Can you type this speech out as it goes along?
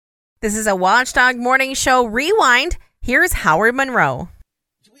This is a Watchdog Morning Show Rewind. Here's Howard Monroe.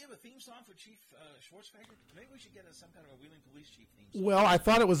 Do we have a theme song for Chief Schwartzbecker? Maybe we should get some kind of a Wheeling Police Chief theme song. Well, I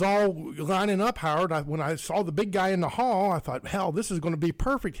thought it was all lining up, Howard. When I saw the big guy in the hall, I thought, hell, this is going to be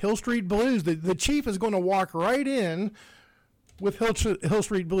perfect. Hill Street Blues. The chief is going to walk right in with Hill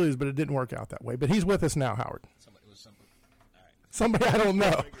Street Blues, but it didn't work out that way. But he's with us now, Howard. Somebody. All right. Somebody I don't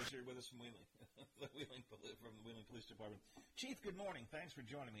know. Here with us from Wheeling, from the Wheeling Police Department. Chief, good morning. Thanks for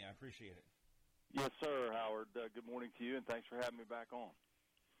joining me. I appreciate it. Yes, sir, Howard. Good morning to you, and thanks for having me back on.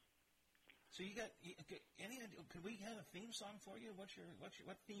 So you got any idea? Could we have a theme song for you? What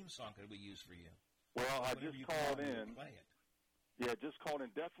theme song could we use for you? Well, I just called in. Play it. Yeah, just called in.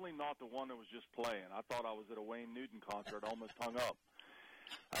 Definitely not the one that was just playing. I thought I was at a Wayne Newton concert. I almost hung up.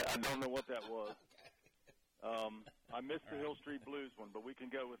 I don't know what that was. I missed the Hill Street Blues one, but we can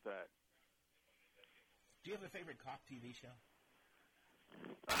go with that. Do you have a favorite cop TV show?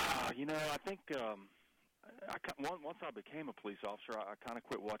 I think once I became a police officer, I kind of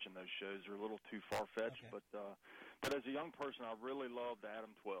quit watching those shows. They're a little too far-fetched. Okay. But as a young person, I really loved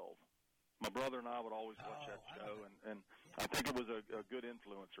Adam 12. My brother and I would always watch that show, and I think it was a good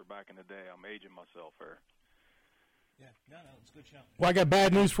influencer back in the day. I'm aging myself here. Yeah, no, it's a good show. Well, I got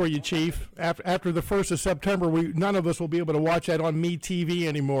bad news for you, Chief. After the 1st of September, none of us will be able to watch that on MeTV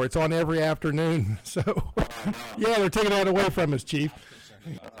anymore. It's on every afternoon. So, yeah, they're taking that away from us, Chief.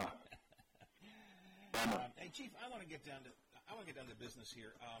 Hey, Chief, I want to get down to business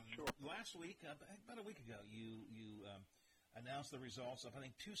here. Sure. Last week, about a week ago, you announced the results of, I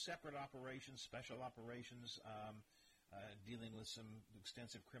think, 2 separate operations, special operations, dealing with some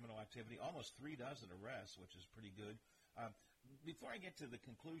extensive criminal activity, almost 36 arrests, which is pretty good. Before I get to the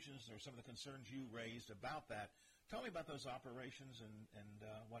conclusions or some of the concerns you raised about that, tell me about those operations and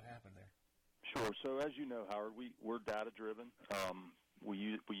what happened there. Sure. So as you know, Howard, we're data-driven. We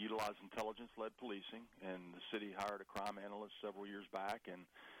utilize intelligence-led policing, and the city hired a crime analyst several years back, and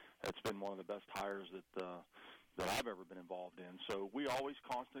that's been one of the best hires that I've ever been involved in. So we always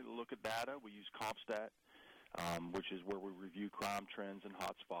constantly look at data. We use CompStat, which is where we review crime trends and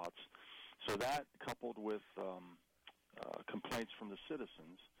hotspots. So that, coupled with complaints from the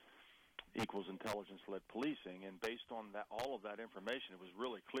citizens, equals intelligence-led policing. And based on all of that information, it was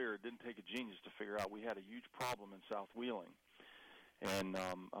really clear. It didn't take a genius to figure out we had a huge problem in South Wheeling. And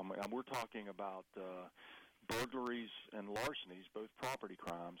we're talking about burglaries and larcenies, both property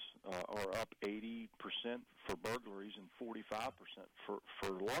crimes, are up 80% for burglaries and 45% for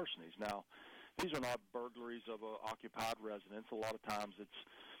larcenies. Now, these are not burglaries of an occupied residence. A lot of times it's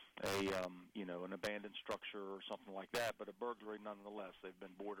an abandoned structure or something like that, but a burglary nonetheless. They've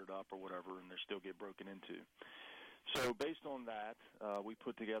been boarded up or whatever, and they still get broken into. So based on that, we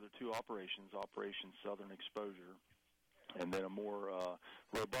put together 2 operations, Operation Southern Exposure, and then a more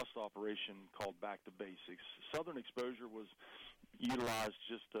robust operation called Back to Basics. Southern Exposure was utilized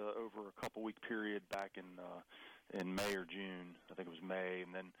just over a couple-week period back in May or June. I think it was May,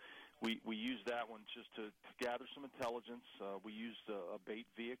 and then we used that one just to gather some intelligence. We used a bait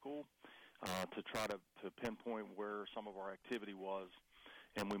vehicle to try to pinpoint where some of our activity was,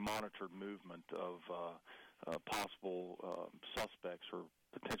 and we monitored movement of possible suspects or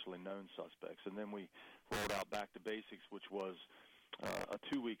potentially known suspects. And then we rolled out Back to Basics, which was a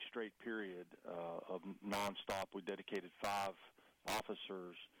 2-week straight period of nonstop. We dedicated 5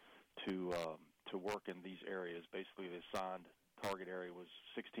 officers to work in these areas. Basically, the assigned target area was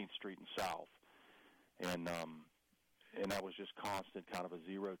 16th Street and South, and that was just constant, kind of a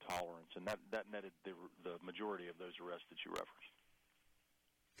zero tolerance, and that netted the majority of those arrests that you referenced.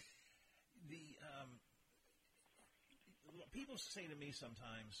 People say to me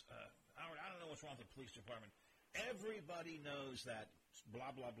sometimes, Howard, I don't know what's wrong with the police department. Everybody knows that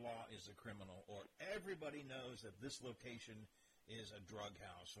blah, blah, blah is a criminal, or everybody knows that this location is a drug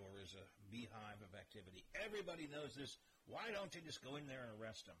house or is a beehive of activity. Everybody knows this. Why don't you just go in there and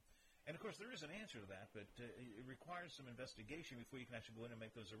arrest them? And, of course, there is an answer to that, but it requires some investigation before you can actually go in and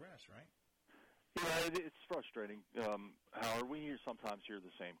make those arrests, right? Yeah, it's frustrating. Howard, we sometimes hear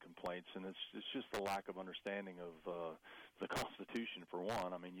the same complaints, and it's just the lack of understanding of the Constitution, for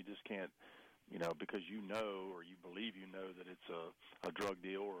one. I mean, you just can't, because you know or you believe you know that it's a drug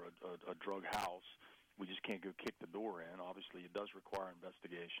deal or a drug house, we just can't go kick the door in. Obviously, it does require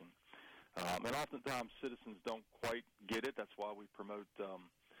investigation. And oftentimes citizens don't quite get it. That's why we promote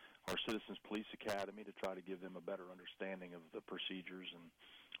our Citizens Police Academy to try to give them a better understanding of the procedures and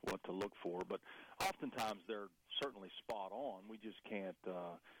what to look for. But oftentimes they're certainly spot on. We just can't,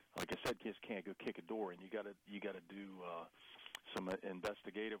 like I said, just can't go kick a door. And you got to do some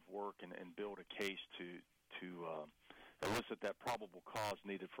investigative work and build a case to elicit that probable cause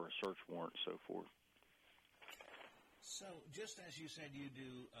needed for a search warrant and so forth. So just as you said, you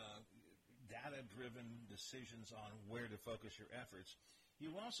do data-driven decisions on where to focus your efforts.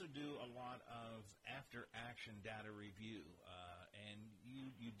 You also do a lot of after-action data review, and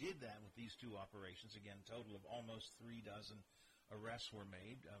you did that with these two operations. Again, a total of almost 36 arrests were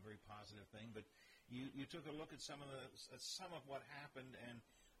made, a very positive thing. But you took a look at some of what happened, and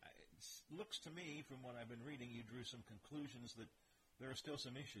it looks to me, from what I've been reading, you drew some conclusions that there are still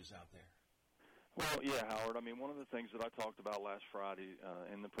some issues out there. Well, yeah, Howard. I mean, one of the things that I talked about last Friday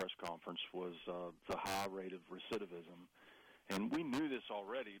in the press conference was the high rate of recidivism. And we knew this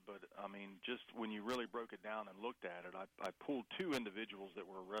already, but, I mean, just when you really broke it down and looked at it, I pulled two individuals that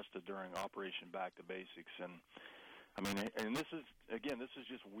were arrested during Operation Back to Basics. And, I mean, and this is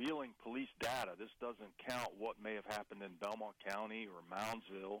just Wheeling police data. This doesn't count what may have happened in Belmont County or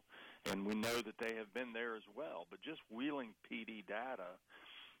Moundsville, and we know that they have been there as well. But just Wheeling PD data,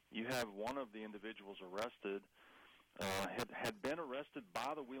 you have one of the individuals arrested, had been arrested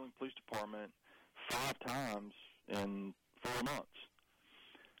by the Wheeling Police Department 5 times in 4 months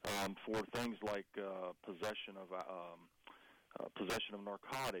for things like possession of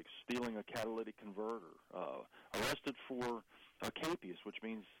narcotics, stealing a catalytic converter, arrested for capias, which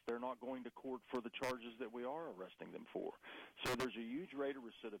means they're not going to court for the charges that we are arresting them for. So there's a huge rate of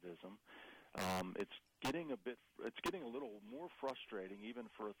recidivism. It's getting a little more frustrating, even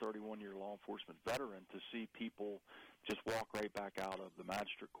for a 31-year law enforcement veteran, to see people just walk right back out of the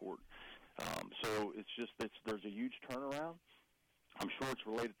magistrate court. So there's a huge turnaround. I'm sure it's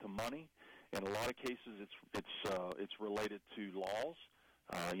related to money. In a lot of cases, it's related to laws.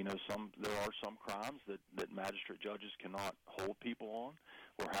 There are some crimes that magistrate judges cannot hold people on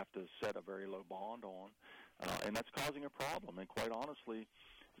or have to set a very low bond on, and that's causing a problem. And quite honestly,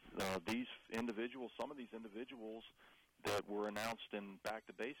 some of these individuals that were announced in Back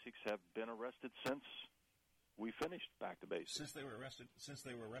to Basics have been arrested since we finished Back to Basics. Since they were arrested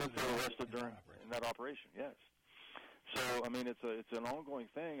during that operation, yes. So, I mean, it's an ongoing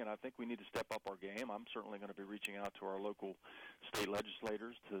thing, and I think we need to step up our game. I'm certainly going to be reaching out to our local state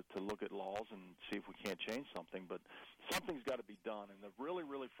legislators to look at laws and see if we can't change something. But something's got to be done, and the really,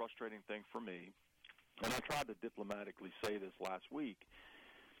 really frustrating thing for me, and I tried to diplomatically say this last week,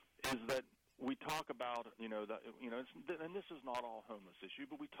 is that we talk about, and this is not all homeless issue,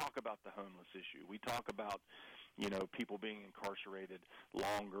 but we talk about the homeless issue. We talk about, people being incarcerated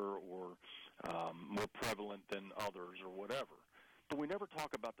longer or more prevalent than others or whatever. But we never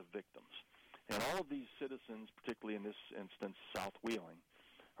talk about the victims. And all of these citizens, particularly in this instance, South Wheeling,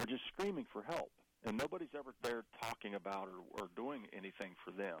 are just screaming for help. And nobody's ever there talking about or doing anything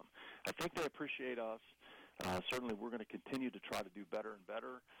for them. I think they appreciate us. Certainly we're going to continue to try to do better and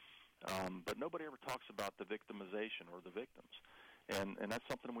better. But nobody ever talks about the victimization or the victims. And that's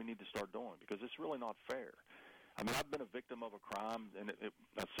something we need to start doing, because it's really not fair. I mean, I've been a victim of a crime, and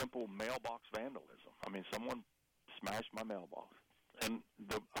a simple mailbox vandalism. I mean, someone smashed my mailbox, and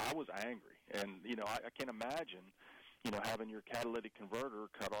I was angry. And, I can't imagine, having your catalytic converter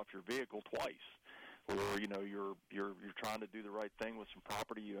cut off your vehicle twice. Or, you're trying to do the right thing with some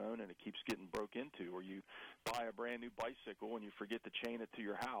property you own and it keeps getting broke into. Or you buy a brand new bicycle and you forget to chain it to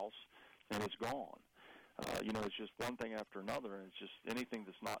your house and it's gone. It's just one thing after another, and it's just anything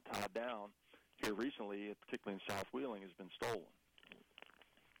that's not tied down. Here recently, particularly in South Wheeling, has been stolen.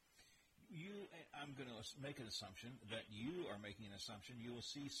 I'm going to make an assumption that you are making an assumption. You will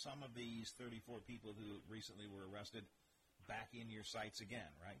see some of these 34 people who recently were arrested back in your sights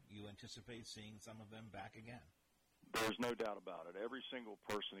again, right? You anticipate seeing some of them back again? There's no doubt about it. Every single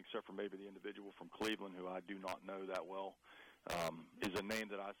person, except for maybe the individual from Cleveland, who I do not know that well, is a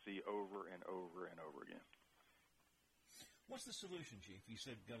name that I see over and over and over again. What's the solution, Chief? You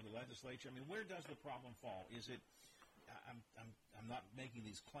said go to the legislature. I mean, where does the problem fall? Is it? I'm not making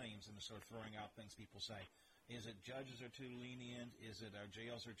these claims and sort of throwing out things people say. Is it judges are too lenient? Is it our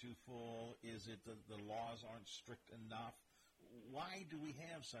jails are too full? Is it the laws aren't strict enough? Why do we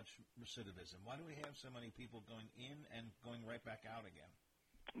have such recidivism? Why do we have so many people going in and going right back out again?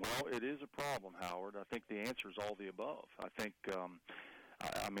 Well, it is a problem, Howard. I think the answer is all the above. I think,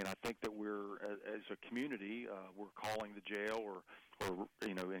 I think that we're, as a community, we're calling the jail or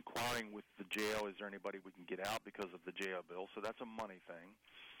inquiring with the jail, is there anybody we can get out because of the jail bill? So that's a money thing.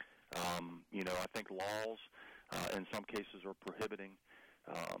 I think laws in some cases are prohibiting,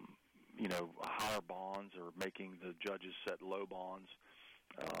 higher bonds or making the judges set low bonds.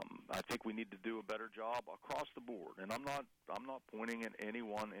 I think we need to do a better job across the board. And I'm not pointing at any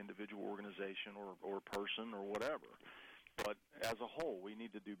one individual organization or person or whatever. But as a whole, we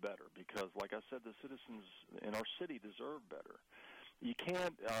need to do better because, like I said, the citizens in our city deserve better. You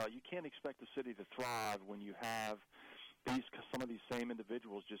can't expect the city to thrive when you have some of these same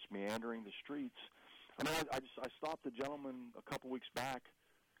individuals just meandering the streets. I mean, I stopped a gentleman a couple weeks back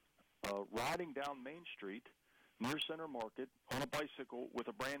riding down Main Street near Center Market on a bicycle with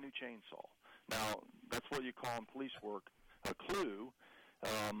a brand new chainsaw. Now, that's what you call in police work a clue.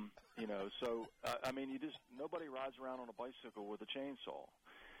 So I mean, nobody rides around on a bicycle with a chainsaw.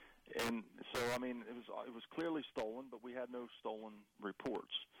 And so, I mean, it was clearly stolen, but we had no stolen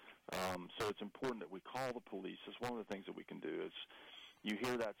reports. So it's important that we call the police. It's one of the things that we can do. You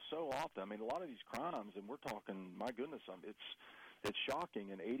hear that so often. I mean, a lot of these crimes, and we're talking, my goodness, it's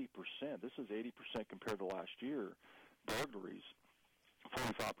shocking. And 80%. This is 80% compared to last year. Burglaries,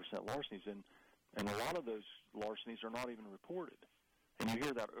 45% larcenies, and a lot of those larcenies are not even reported. And you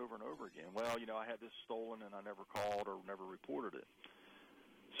hear that over and over again. Well, I had this stolen and I never called or never reported it.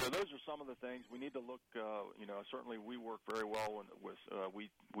 So those are some of the things we need to look. Certainly we work very well with.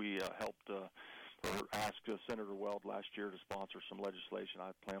 We helped or asked Senator Weld last year to sponsor some legislation.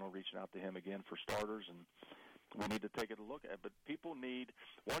 I plan on reaching out to him again for starters, and we need to take a look at it. But people need,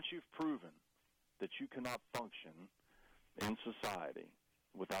 once you've proven that you cannot function in society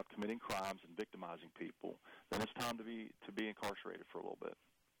without committing crimes and victimizing people, then it's time to be incarcerated for a little bit.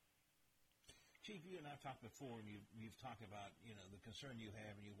 Chief, you and I have talked before, and you've talked about the concern you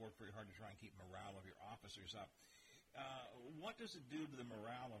have, and you work very hard to try and keep morale of your officers up. What does it do to the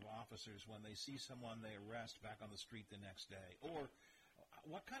morale of officers when they see someone they arrest back on the street the next day? Or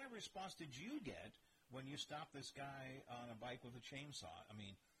what kind of response did you get when you stopped this guy on a bike with a chainsaw? I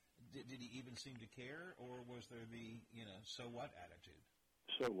mean, did he even seem to care, or was there the so what attitude?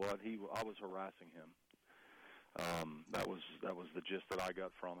 So what? I was harassing him. That was the gist that I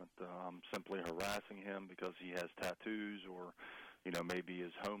got from it. I'm simply harassing him because he has tattoos or, maybe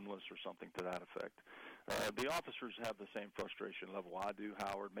is homeless or something to that effect. The officers have the same frustration level I do,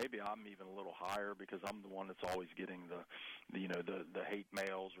 Howard. Maybe I'm even a little higher because I'm the one that's always getting the hate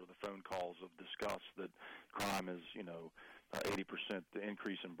mails or the phone calls of disgust that crime is, 80%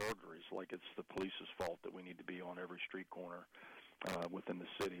 increase in burglaries, like it's the police's fault that we need to be on every street corner within the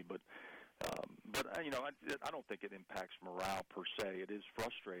city. But I don't think it impacts morale per se. It is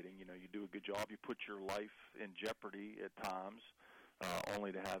frustrating. You do a good job. You put your life in jeopardy at times,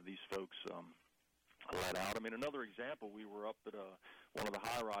 only to have these folks let out. I mean, another example, we were up at one of the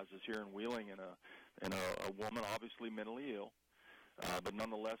high-rises here in Wheeling, and a woman, obviously mentally ill, but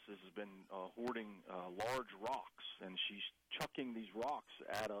nonetheless has been hoarding large rocks, and she's chucking these rocks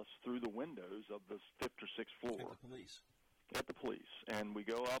at us through the windows of the 5th or 6th floor. At the police. And we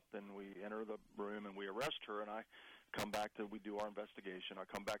go up and we enter the room and we arrest her, and we do our investigation. I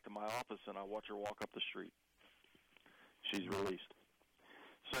come back to my office and I watch her walk up the street. She's released.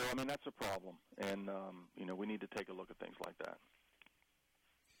 So, I mean, that's a problem. And, we need to take a look at things like that.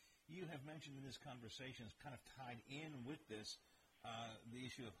 You have mentioned in this conversation, it's kind of tied in with this, the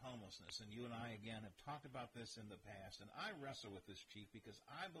issue of homelessness. And you and I, again, have talked about this in the past. And I wrestle with this, Chief, because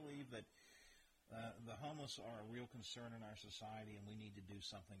I believe that the homeless are a real concern in our society, and we need to do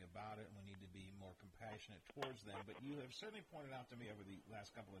something about it, and we need to be more compassionate towards them. But you have certainly pointed out to me over the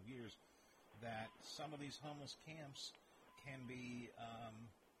last couple of years that some of these homeless camps can be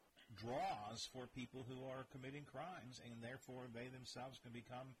draws for people who are committing crimes, and therefore they themselves can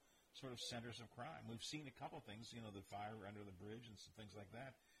become sort of centers of crime. We've seen a couple of things, the fire under the bridge and some things like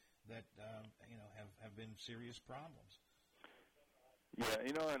that have been serious problems. Yeah,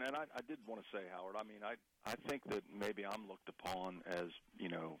 and I did want to say, Howard, I mean, I think that maybe I'm looked upon as,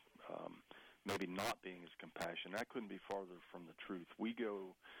 maybe not being as compassionate. That couldn't be farther from the truth. We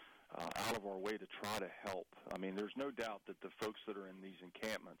go out of our way to try to help. I mean, there's no doubt that the folks that are in these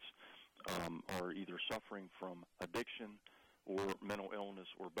encampments are either suffering from addiction or mental illness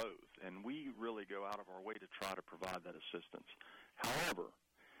or both. And we really go out of our way to try to provide that assistance. However,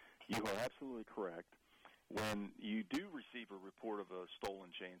 you are absolutely correct. When you do receive a report of a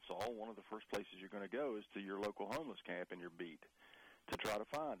stolen chainsaw, one of the first places you're going to go is to your local homeless camp in your beat to try to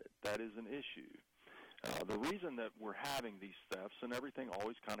find it. That is an issue. The reason that we're having these thefts, and everything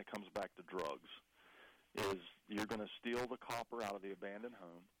always kind of comes back to drugs, is you're going to steal the copper out of the abandoned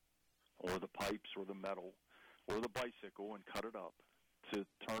home or the pipes or the metal or the bicycle and cut it up to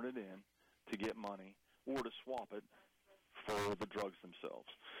turn it in to get money or to swap it for the drugs themselves.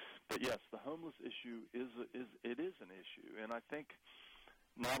 But yes, the homeless issue is an issue, and I think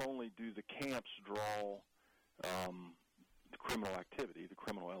not only do the camps draw the criminal activity, the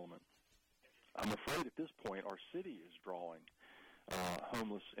criminal element, I'm afraid at this point our city is drawing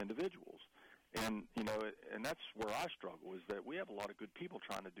homeless individuals, And, and that's where I struggle, is that we have a lot of good people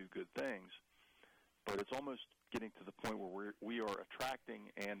trying to do good things, but it's almost getting to the point where we are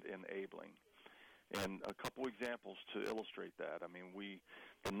attracting and enabling. And a couple examples to illustrate that. I mean,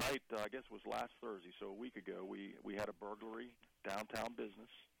 the night, I guess it was last Thursday, so a week ago, we had a burglary, downtown business,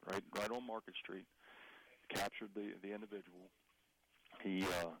 right on Market Street, captured the individual. He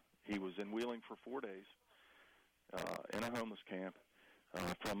was in Wheeling for 4 days in a homeless camp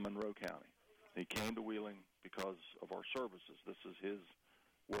from Monroe County. He came to Wheeling because of our services. This is his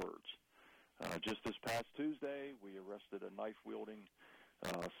words. Just this past Tuesday, we arrested a knife-wielding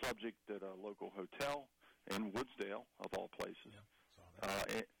subject at a local hotel in Woodsdale, of all places,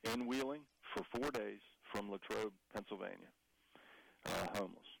 in Wheeling for 4 days from Latrobe, Pennsylvania,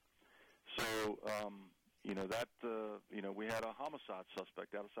 homeless. So, we had a homicide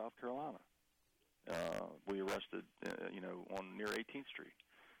suspect out of South Carolina. We arrested, on near 18th Street.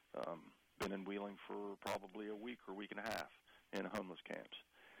 Been in Wheeling for probably a week or week and a half in homeless camps.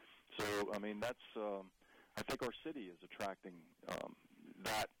 So, I mean, that's, I think our city is attracting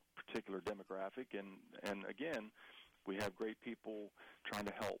that particular demographic. And again, we have great people trying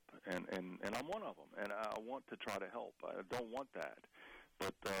to help. And I'm one of them. And I want to try to help. I don't want that.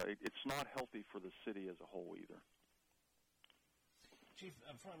 But it's not healthy for the city as a whole either. Chief,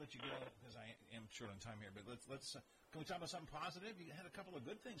 before I let you go, because I am short on time here, but let's can we talk about something positive? You had a couple of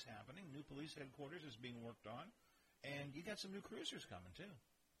good things happening. New police headquarters is being worked on, and you got some new cruisers coming too.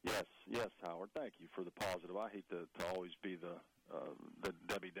 Yes, Howard. Thank you for the positive. I hate to always be the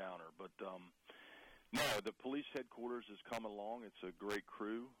Debbie Downer, but no, the police headquarters is coming along. It's a great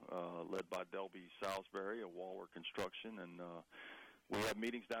crew led by Delby Salisbury of Waller Construction, and we have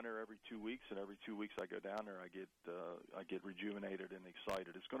meetings down there every 2 weeks, and every 2 weeks I go down there, I get rejuvenated and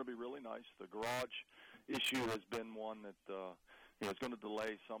excited. It's going to be really nice. The garage issue has been one that is going to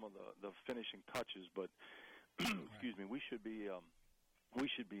delay some of the finishing touches, but excuse me, we should be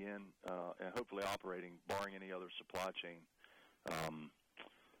in and hopefully operating, barring any other supply chain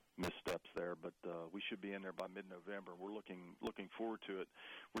missteps there. But we should be in there by mid-November. We're looking forward to it.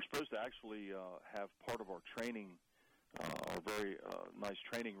 We're supposed to actually have part of our training. Our very nice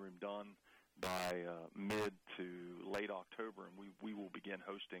training room done by mid to late October, and we will begin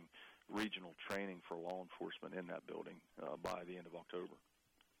hosting regional training for law enforcement in that building by the end of October.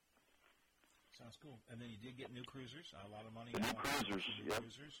 Sounds cool. And then you did get new cruisers, a lot of money. New cruisers, yep,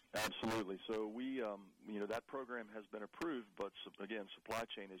 absolutely. So we, that program has been approved, but again, supply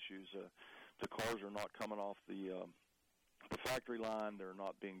chain issues. The cars are not coming off the factory line; they're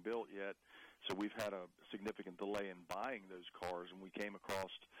not being built yet. So we've had a significant delay in buying those cars, and we came across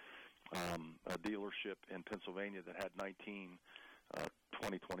a dealership in Pennsylvania that had 19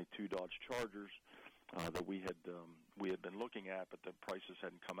 2022 Dodge Chargers that we had been looking at, but the prices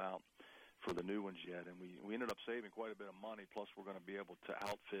hadn't come out for the new ones yet, and we ended up saving quite a bit of money. Plus, we're going to be able to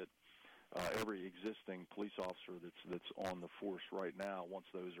outfit every existing police officer that's on the force right now once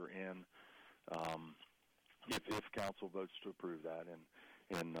those are in, if council votes to approve that.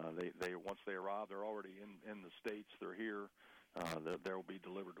 And they once they arrive, they're already in the States. They're here. They'll be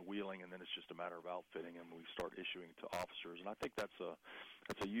delivered to Wheeling, and then it's just a matter of outfitting them. We start issuing to officers, and I think that's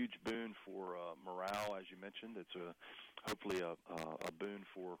a huge boon for morale, as you mentioned. It's hopefully a boon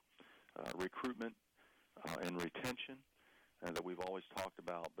for recruitment and retention that we've always talked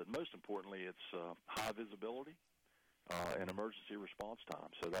about. But most importantly, it's high visibility and emergency response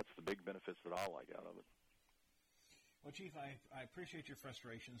time. So that's the big benefits that I like out of it. Well, Chief, I appreciate your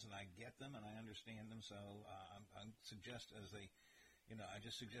frustrations, and I get them, and I understand them. So I suggest I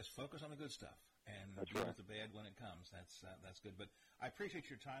just suggest focus on the good stuff and deal with the bad when it comes. That's good. But I appreciate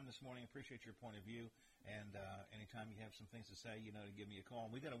your time this morning. I appreciate your point of view. And anytime you have some things to say, to give me a call.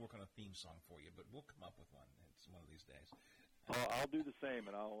 And we got to work on a theme song for you, but we'll come up with one. It's one of these days. I'll do the same,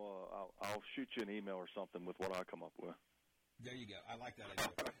 and I'll shoot you an email or something with what I come up with. There you go. I like that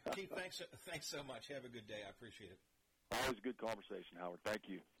idea. Chief, thanks so much. Have a good day. I appreciate it. Always a good conversation, Howard.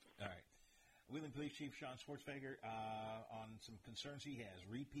 Thank you. All right. Wheeling Police Chief Sean Schwartzfeger on some concerns he has,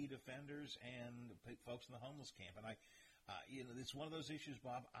 repeat offenders and folks in the homeless camp. And it's one of those issues,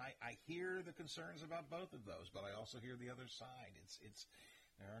 Bob. I hear the concerns about both of those, but I also hear the other side.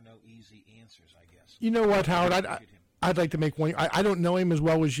 There are no easy answers, I guess. You know what, Howard? I'd like to make one. I don't know him as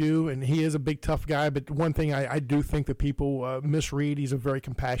well as you, and he is a big, tough guy. But one thing I do think that people misread, he's a very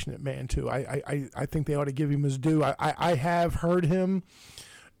compassionate man, too. I think they ought to give him his due. I have heard him,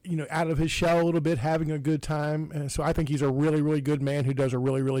 out of his shell a little bit, having a good time. And so I think he's a really, really good man who does a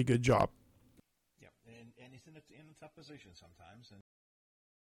really, really good job. Yeah, and he's in a tough position sometimes. And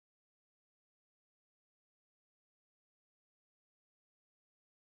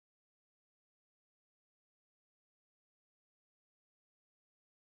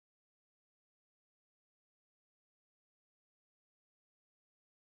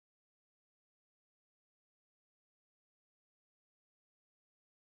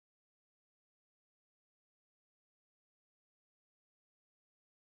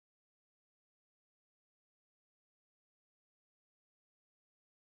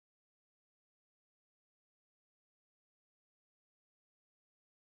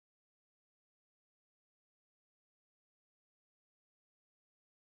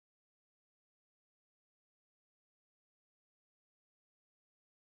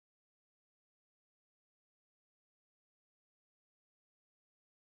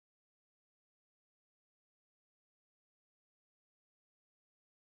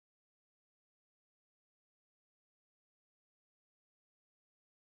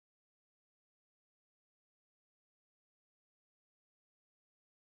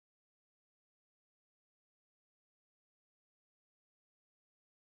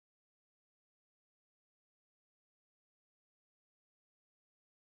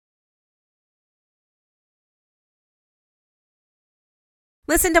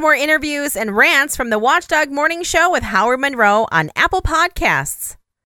Listen to more interviews and rants from the Watchdog Morning Show with Howard Monroe on Apple Podcasts.